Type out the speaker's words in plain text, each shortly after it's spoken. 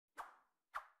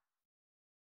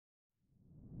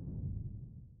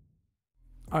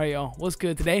Alright, y'all. What's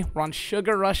good today? We're on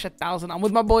Sugar Rush 1000. I'm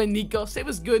with my boy Nico. Say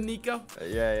what's good, Nico.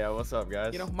 Yeah. What's up,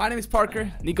 guys? You know, my name is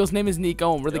Parker. Nico's name is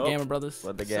Nico, and we're the Gamba brothers.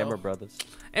 We're the Gamba brothers.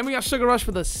 And we got Sugar Rush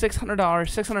for the $600,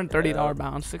 $630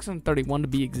 bounce, $631 to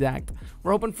be exact.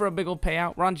 We're hoping for a big old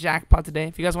payout. We're on Jackpot today.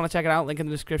 If you guys want to check it out, link in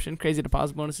the description. Crazy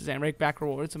deposit bonuses and rake back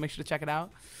rewards, so make sure to check it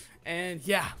out. And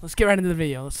yeah, let's get right into the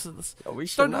video. We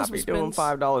should not be doing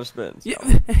 $5 spins. Yeah,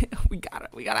 we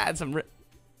gotta add some.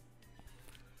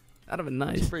 That'd have been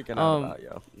nice. What you freaking out about,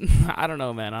 yo? I don't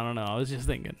know, man. I don't know. I was just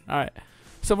thinking. All right,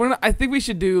 so I think we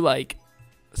should do like,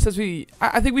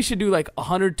 I think we should do like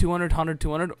 100, 200, 100,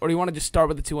 200, or do you want to just start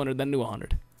with the 200 then do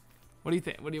 100? What do you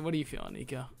think? What are you feeling,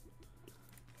 Nico?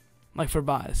 Like for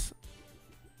buys.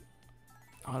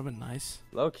 Oh, that'd have been nice.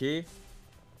 Low key.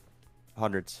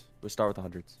 Hundreds. We start with the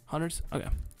hundreds. Hundreds? Okay.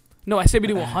 No, I say we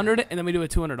do 100 and then we do a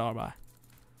 $200 buy.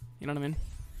 You know what I mean?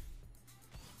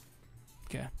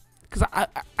 Okay. Because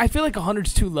I feel like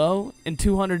 100's too low and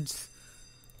 200's,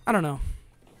 I don't know.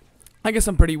 I guess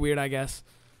I'm pretty weird, I guess.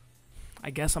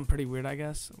 I'm pretty weird, I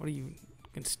guess. What are you,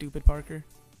 fucking stupid, Parker?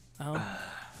 All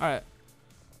right.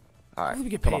 Hopefully we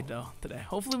get paid, though, today.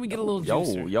 Hopefully we get a little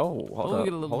juicer. Hopefully we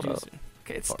get a little juicer.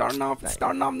 Okay, it's starting off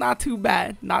not too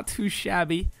bad. Not too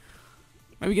shabby.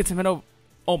 Maybe get some hit over.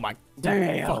 Oh, my.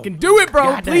 Damn. Fucking do it, bro.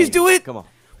 God Please dang. do it. Come on.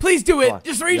 Please do it.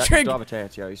 Just retrig. You still have a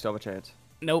chance, yo. You still have a chance.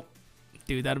 Nope.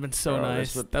 Dude, that'd have been so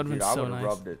nice. That'd have been so nice. I would have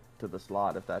rubbed it to the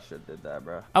slot if that shit did that,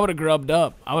 bro. I would have grubbed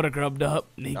up.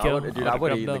 Nico. Dude, I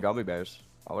would have eaten the gummy bears.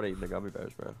 I would have eaten the gummy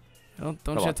bears, bro.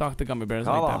 Don't shit talk the gummy bears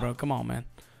like that, bro. Come on, man.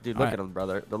 Dude, look at them,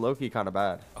 brother. The low-key kind of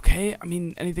bad. Okay, I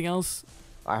mean, anything else?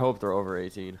 I hope they're over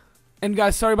 18. And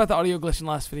guys, sorry about the audio glitch in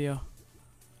the last video.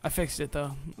 I fixed it,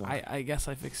 though. I guess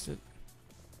I fixed it.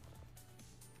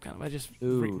 I just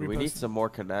Dude, we need some more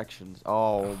connections.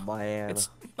 Oh, man. It's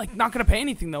like not going to pay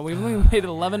anything, though. We only paid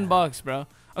 $11, bro.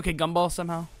 Okay, gumball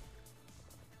somehow.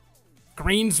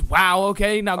 Greens. Wow,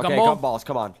 okay. Now gumball. Gumballs,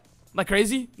 come on. Like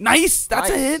crazy. Nice. That's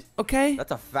a hit. Okay.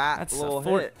 That's a fat little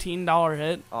hit. That's a $14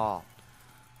 hit. Oh.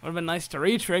 Would have been nice to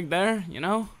retrig there, you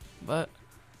know? But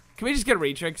can we just get a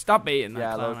retrig? Stop baiting that.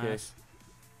 Yeah, clown okay. ass.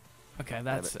 Okay,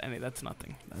 that's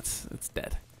nothing. It's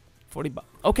dead. $40.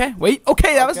 Okay, wait.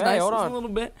 Okay, that was nice. Hold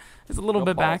on. It's a little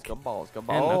bit back. Gumballs. And,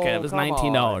 okay, it was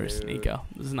 $19, Nico.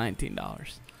 It was $19. All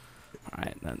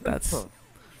right, that's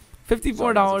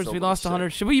 $54. We lost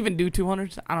 100. Should we even do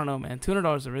 200? I don't know, man.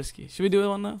 $200 is risky. Should we do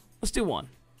one though? Let's do one.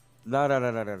 No. All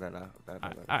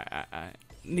right.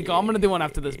 Nico, I'm gonna do one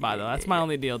after this buy though. That's my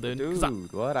only deal, dude.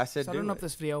 Dude, what? I said I don't know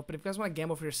this video, but if you guys want to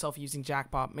gamble for yourself using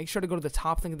Jackpot, make sure to go to the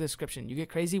top link in the description. You get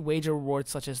crazy wager rewards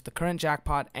such as the current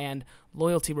Jackpot and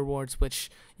loyalty rewards,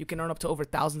 which you can earn up to over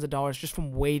thousands of dollars just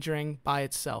from wagering by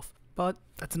itself. But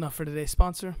that's enough for today's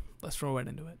sponsor. Let's roll right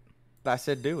into it. I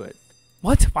said do it.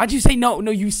 What? Why'd you say no? No,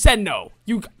 you said no.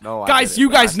 You guys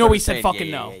know he said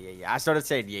fucking no. Yeah. I started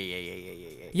saying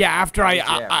yeah. Yeah, after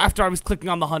I was clicking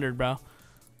on the 100, bro.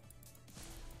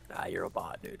 Nah, you're a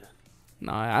bot, dude.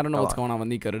 No, I don't know what's going on with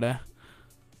Nico today.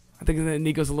 I think that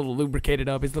Nico's a little lubricated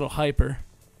up. He's a little hyper.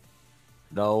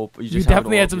 No, you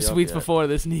definitely had some sweets before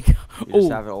this, Nico.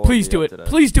 Oh, please do it.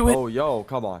 Please do it. Oh, yo,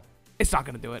 come on. It's not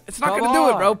gonna do it. It's not gonna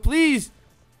do it, bro. Please.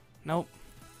 Nope.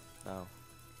 No.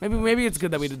 Maybe it's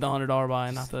good that we did the $100 buy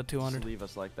and not the 200. Just leave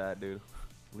us like that, dude.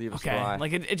 Leave us okay, dry.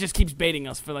 like it just keeps baiting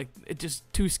us for like just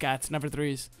 2 scats, never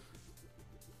 3s.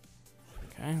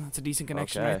 Okay, that's a decent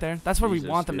connection right there. That's where we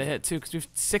want them to hit too, because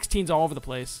we've 16s all over the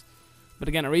place. But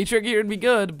again, a retrigger here would be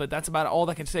good, but that's about all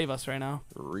that can save us right now.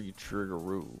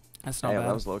 Retriggeroo. That's not bad.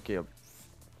 That was low-key a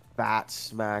fat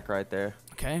smack right there.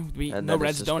 Okay, no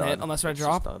reds don't hit unless red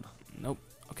drop. Nope.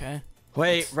 Okay.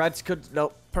 Wait, reds could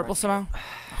nope. Purple somehow.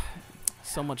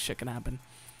 So much shit can happen.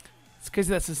 It's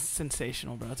crazy. That's just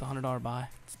sensational, bro. It's a $100 buy.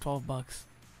 It's $12.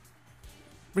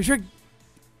 Retrig.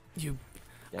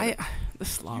 This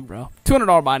slot, bro.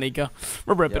 $200 buy, Nico.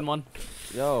 We're ripping one.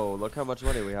 Yo, look how much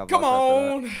money we have. Come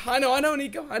on. I know,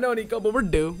 Nico. But we're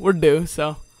due.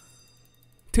 So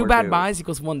 2 bad buys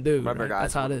equals 1 due. Remember, guys,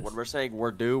 that's how it is. When we're saying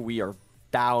we're due, we are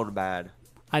down bad.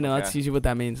 I know. That's usually what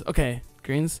that means. Okay,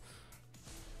 greens.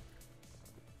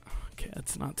 Okay,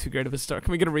 that's not too great of a start.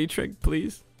 Can we get a retrig,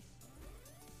 please?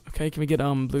 Okay, can we get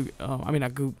blue? I mean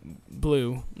not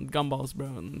blue gumballs, bro.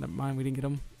 Never mind, we didn't get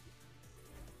them.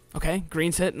 Okay,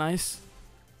 greens hit, nice.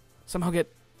 Somehow get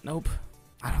nope.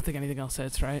 I don't think anything else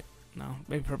hits, right? No,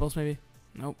 maybe purples, maybe.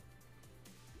 Nope.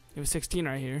 It was 16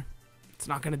 right here. It's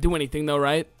not gonna do anything though,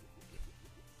 right?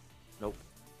 Nope.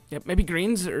 Yep, maybe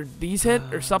greens or these hit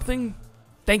or something.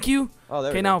 Thank you. Oh,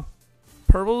 there okay, now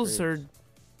purples or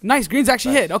nice greens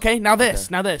actually hit. Okay, now this,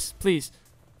 please.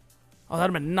 Oh,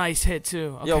 that'd have been a nice hit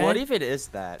too. Okay. Yo, what even is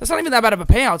that? That's not even that bad of a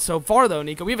payout so far, though,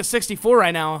 Nico. We have a 64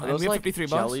 right now, Are and those we have like 53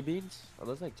 jelly bucks. beans? Are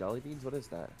those like jelly beans? What is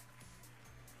that?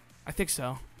 I think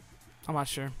so. I'm not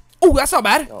sure. Oh, that's not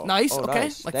bad. Oh, Nice. oh, Okay.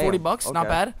 nice. Like Damn. 40 bucks. Not Okay.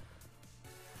 bad.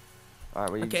 All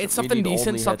right, Okay, it's we something need decent,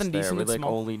 only something hits there. decent We and like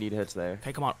small. only need hits there.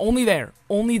 Okay, come on. Only there.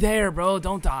 Only there, bro.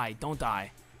 Don't die. Don't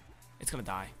die. It's gonna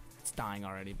die. It's dying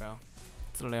already, bro.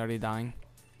 It's literally already dying.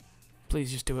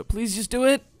 Please just do it. Please just do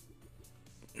it.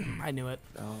 I knew it.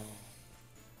 Oh.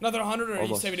 Another 100, or you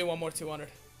Almost. say we do one more 200?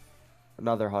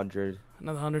 Another 100.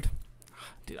 Another 100.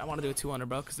 Dude, I want to do a 200,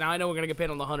 bro, because now I know we're gonna get paid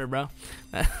on the 100, bro.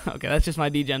 Okay, that's just my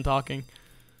DGen talking.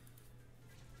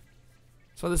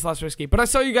 So this is less risky. But I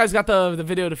saw you guys got the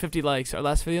video to 50 likes, our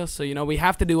last video. So, you know, we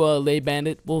have to do a Lay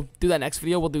Bandit. We'll do that next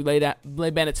video. We'll do Lay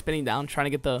Bandit spinning down, trying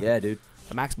to get the Dude.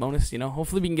 the max bonus, you know.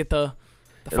 Hopefully we can get the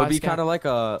It'll be 5 kind of like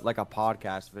a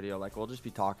podcast video. Like we'll just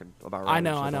be talking about. I random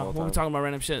know, shit I the know. whole We'll be time. talking about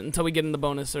random shit until we get in the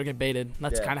bonus or get baited.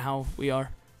 That's Yeah. kind of how we are.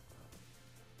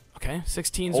 Okay,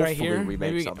 16's Hopefully right here. we make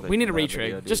Maybe something we need a from that retrig.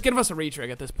 video, dude. Just give us a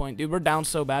retrig at this point, dude. We're down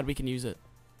so bad we can use it.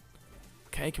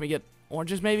 Okay, can we get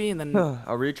oranges maybe? And then A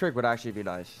retrig would actually be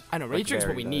nice. I know, Like, retrig's what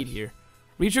very we need nice. here.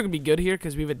 Retrig would be good here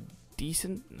because we have a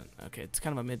decent... Okay, it's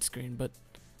kind of a mid-screen, but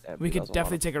Yeah, we he could does a lot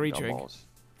definitely of take a retrig. gumballs.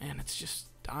 Man, it's just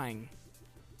dying.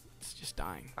 It's just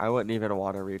dying. I wouldn't even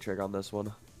want a retrig on this one.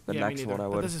 The Yeah, me next neither, one I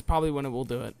but would. this is probably when it will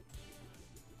do it.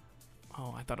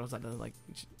 Oh, I thought it was at the, like,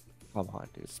 Come on,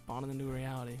 dude. spawn in the new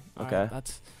reality. Okay. Alright,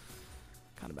 that's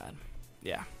kind of bad.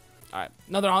 Yeah. Alright,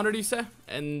 another 100, you say?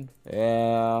 And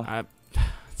Yeah.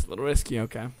 it's a little risky,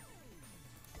 okay.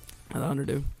 Another 100,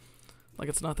 dude. Like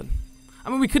it's nothing. I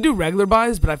mean, we could do regular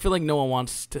buys, but I feel like no one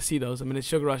wants to see those. I mean, it's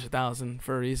Sugar Rush 1000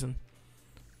 for a reason.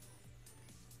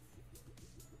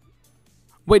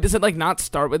 Wait, does it like not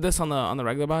start with this on the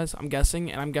regular buys? I'm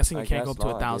guessing, and I'm guessing it I can't go guess up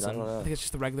to not, dude. I 1,000. don't know. I think it's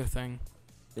just a regular thing.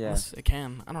 Yeah. Unless it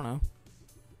can. I don't know.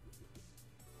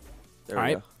 There All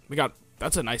we right, go. we got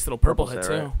that's a nice little purple hit Purple's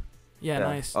too. there, right? Yeah,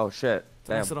 nice. Oh shit. It's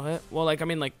a nice Damn. little hit. Well, like I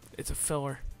mean, like it's a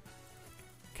filler.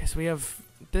 Okay, so we have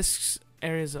this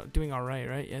area's doing all right,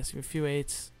 right? Yes, we have a few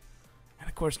 8s, and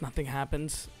of course nothing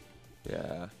happens,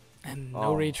 Yeah. and no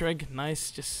Oh. retrig.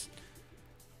 Nice, just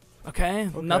okay.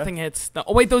 Nothing hits.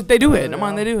 Oh wait, those they do hit. Never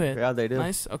mind, they do hit. Yeah, they do.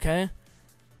 Nice. Okay,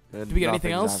 And Do we get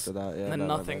anything nothing's else? After that. Yeah, and then no,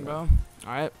 nothing, no. bro. All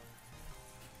right.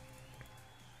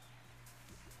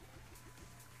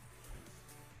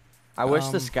 I wish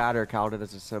the Um, scatter counted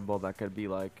as a symbol that could be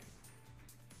like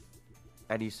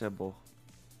any symbol,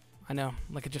 I know.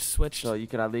 Like it just switched. so you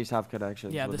can at least have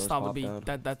connections. Yeah, when this those thought would pop be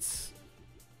down. that's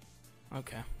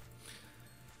okay.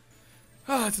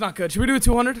 Oh, it's not good. Should we do a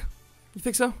 200? You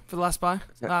think so for the last buy?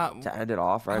 To end it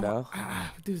off right now.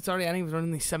 Dude, it's already ending. We're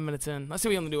only 7 minutes in. Let's say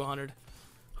we only do 100.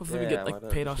 Hopefully we get Yeah, like why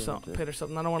paid not? off Just something, do it. paid or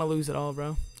something. I don't want to lose it all,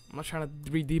 bro. I'm not trying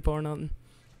to read depot or nothing.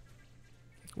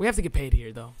 We have to get paid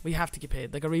here, though. We have to get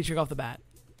paid. Like a retrig off the bat.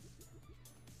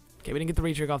 Okay, we didn't get the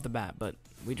retrig off the bat, but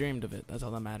we dreamed of it. That's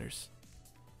all that matters.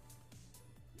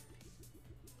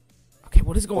 Okay,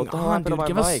 what is going What the on, happened to dude? my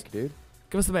Give us, mic, dude?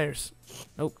 give us the bears.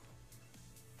 Nope.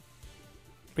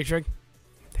 Retrig.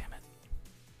 Damn it.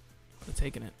 Would have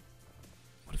taken it.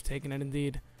 Would have taken it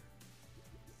indeed.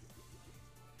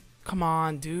 Come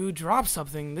on, dude. Drop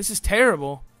something. This is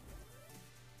terrible.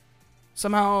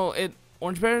 Somehow it...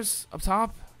 Orange bears up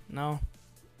top? No.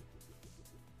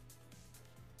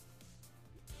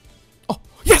 Oh,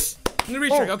 yes! The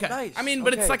retrig, Oh, okay. nice. I mean,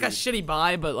 but it's Okay, like a dude. shitty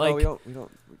buy, but No, like...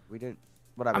 we didn't.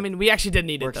 Whatever. I mean, we actually did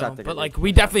need We're it, though. accepting But it, like, dude.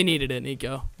 we definitely needed it,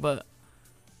 Nico. But...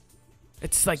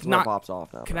 It's like Slip not pops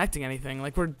off now. bro. connecting anything.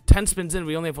 Like, we're 10 spins in.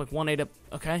 We only have like 1 8 up.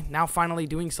 Okay, now finally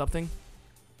doing something.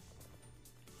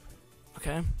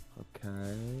 Okay.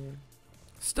 Okay.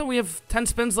 Still, we have 10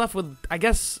 spins left with, I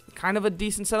guess, kind of a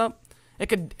decent setup. It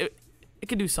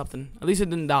could do something. At least it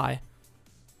didn't die.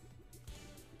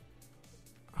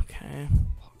 Okay.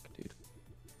 Fuck, dude.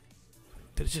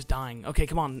 Dude, it's just dying. Okay,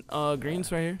 come on.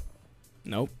 Greens right here.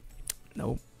 Nope.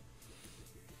 Nope.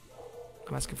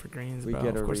 I'm asking for greens, We bro.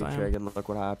 get a Of course I am. retrig and look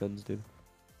what happens, dude.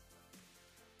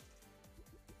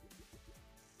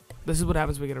 This is what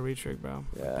happens when we get a retrig, bro.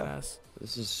 Yeah. Deadass.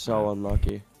 This is so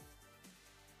unlucky.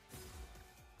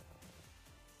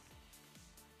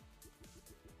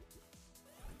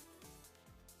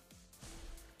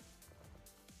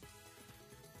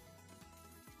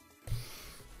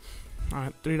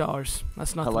 Alright, $3.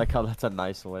 That's I nothing. like how that's a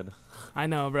nice win. I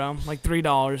know, bro. Like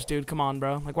 $3, dude. Come on,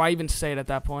 bro. Like, why even say it at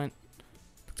that point?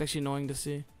 It's actually annoying to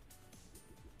see.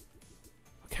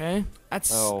 Okay,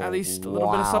 that's Oh, at least a little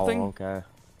bit of something. Okay.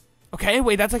 Okay,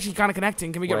 wait, that's actually kind of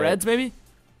connecting. Can we get Wait. reds, maybe?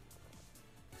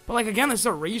 But like again, this is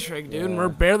a retrig, dude. And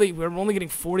Yeah. we're only getting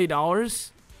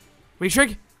 $40.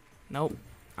 Retrig? Nope.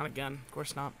 Not again. Of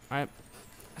course not. All right.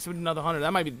 I said we did another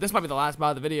 100. This might be the last buy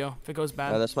of the video if it goes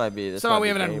bad. Yeah, this might be. Somehow we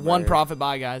haven't had one right profit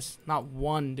buy, guys. Not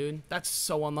one, dude. That's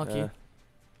so unlucky. Yeah.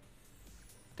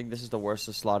 I think this is the worst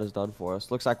the slot has done for us.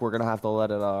 Looks like we're gonna have to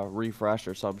let it refresh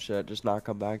or some shit. Just not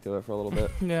come back to it for a little bit.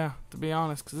 Yeah, to be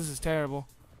honest, because this is terrible.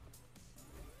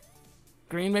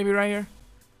 Green maybe right here.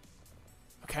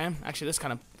 Okay, actually this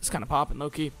kind of popping low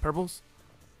key. Purples.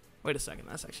 Wait a second,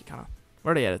 that's actually kind of. We're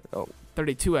already at it. Oh.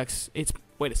 32x. It's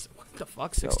wait a second. What the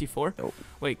fuck? 64. Nope.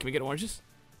 Wait, can we get oranges?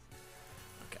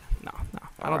 Okay, no.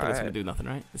 I don't think it's gonna do nothing,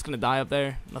 right? It's gonna die up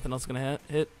there. Nothing else is gonna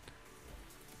hit.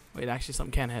 Wait, actually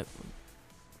something can hit.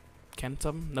 Can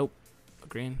something? Nope. A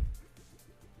green.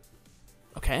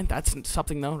 Okay, that's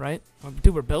something though, right?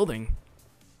 Dude, we're building.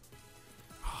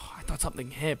 Oh, I thought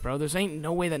something hit, bro. There's ain't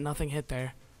no way that nothing hit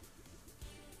there.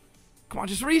 Come on,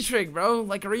 just retrig, bro.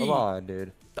 Like a Come on,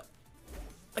 dude.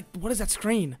 Like, what is that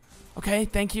screen? Okay,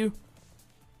 thank you.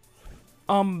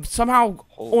 Somehow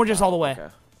oranges all the way. Okay.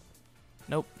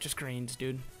 Nope, just greens,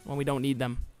 dude. When we don't need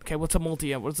them. Okay, what's a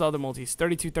multi? What's the other multis?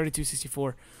 32, 32,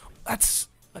 64. That's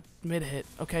a mid hit.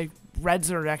 Okay, reds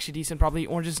are actually decent. Probably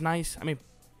oranges nice. I mean,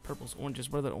 purples, oranges.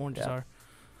 Where the oranges are.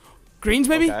 Greens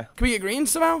maybe? Okay. Can we get greens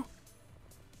somehow?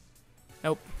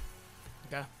 Nope.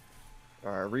 Okay.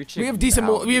 All right, reaching. We have decent.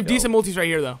 Decent multis right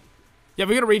here though. Yeah,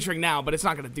 we got a retrig now, but it's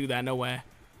not gonna do that. No way.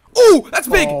 Ooh, that's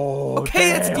big. Oh, okay,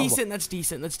 damn. that's decent. That's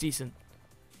decent. That's decent.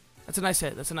 That's a nice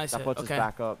hit. That's a nice hit. That puts okay. us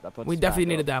back up. That puts We us definitely back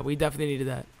needed up. that. We definitely needed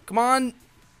that. Come on.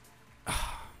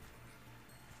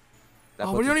 That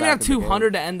Oh, puts we don't us even have back in the game.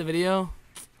 200 to end the video.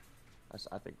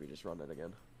 I think we just run it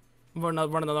again. Run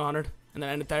another 100 and then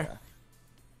end it there.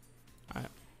 Yeah. All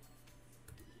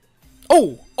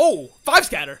right. Oh, 5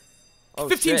 scatter. Oh,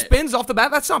 15 shit. spins off the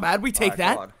bat. That's not bad. We take Alright,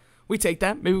 that. come on. We take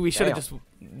that. Maybe we should have Damn.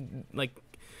 just like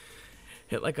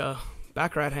hit like a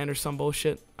back right hand or some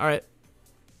bullshit. All right.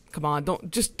 Come on.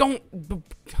 Don't. It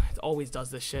always does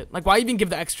this shit. Like, why even give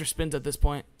the extra spins at this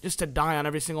point? Just to die on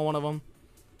every single one of them.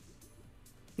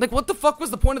 Like, what the fuck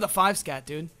was the point of the 5 scat,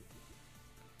 dude?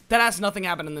 That has nothing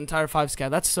happened in the entire 5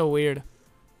 scat. That's so weird.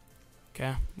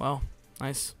 Okay. Well,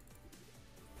 nice.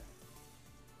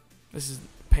 This is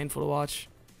painful to watch.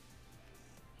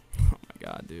 Oh my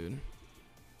god, dude.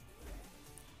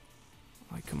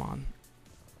 Like, come on.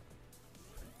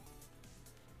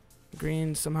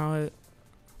 Green somehow hit.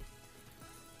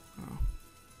 Oh.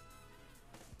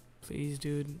 Please,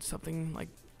 dude. Something like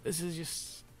this is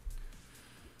just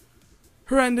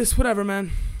horrendous. Whatever,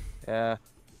 man. Yeah.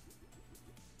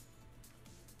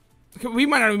 Okay, we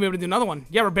might not even be able to do another one.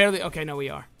 Yeah, we're barely. Okay, no, we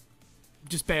are.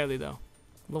 Just barely, though.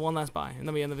 The one last buy. And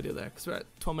then we end the video there. Because we're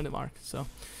at 12-minute mark. So.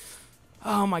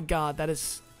 Oh, my God. That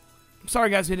is. I'm sorry,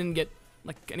 guys. We didn't get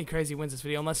like any crazy wins this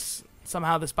video. Unless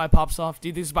somehow this buy pops off. Do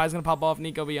you think this buy's going to pop off,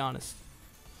 Nico? Be honest.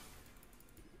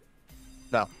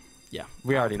 No. Yeah.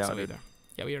 We I don't already think know, so dude. either.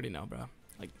 Yeah, we already know, bro.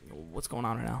 Like, what's going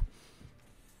on right now?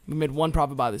 We made one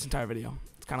profit buy this entire video.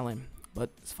 It's kind of lame. But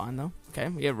it's fine, though. Okay,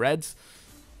 we have reds.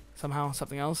 Somehow,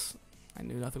 something else. I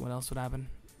knew nothing what else would happen.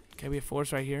 Okay, we have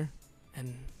fours right here.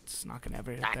 And it's not going to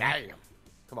ever hit there.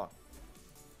 Come on.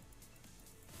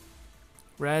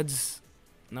 Reds.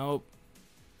 Nope.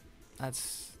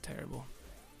 That's terrible.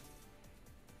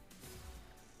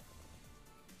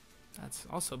 That's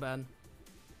also bad.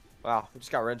 Wow, we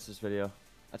just got rinsed this video.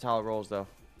 That's how it rolls, though.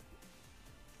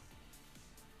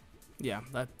 Yeah,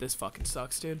 this fucking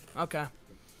sucks, dude. Okay.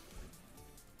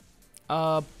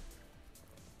 Well,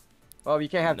 you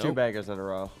can't have two Nope. bangers in a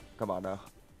row. Come on now.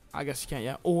 I guess you can't,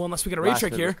 yeah. Oh, unless we get a Last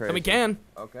retrick bit here. was Then we crazy. can.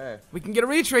 Okay. We can get a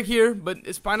retrick here, but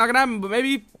it's probably not gonna happen. But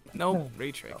maybe no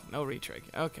retrick. No retrick.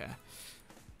 Okay.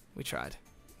 We tried.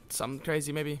 Something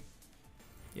crazy, maybe.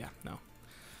 Yeah. No.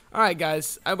 All right,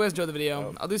 guys. I hope you guys enjoyed the video.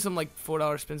 Nope. I'll do some like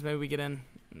 $4 spins. Maybe we get in.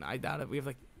 I doubt it. We have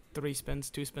like 3 spins,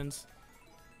 2 spins.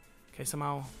 Okay.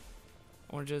 Somehow,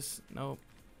 oranges. Nope.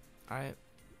 All right.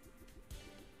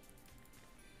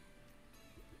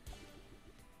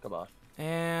 Come on.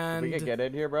 And If we can get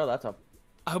in here, bro. That's a.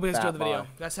 I hope you guys enjoyed the Fat video. buy.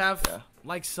 Guys have Yeah.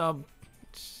 like, sub,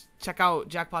 check out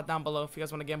Jackpot down below if you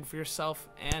guys want to gamble for yourself.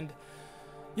 And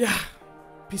yeah,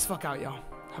 peace the fuck out, y'all.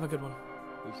 Have a good one.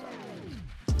 Peace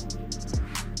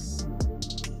out.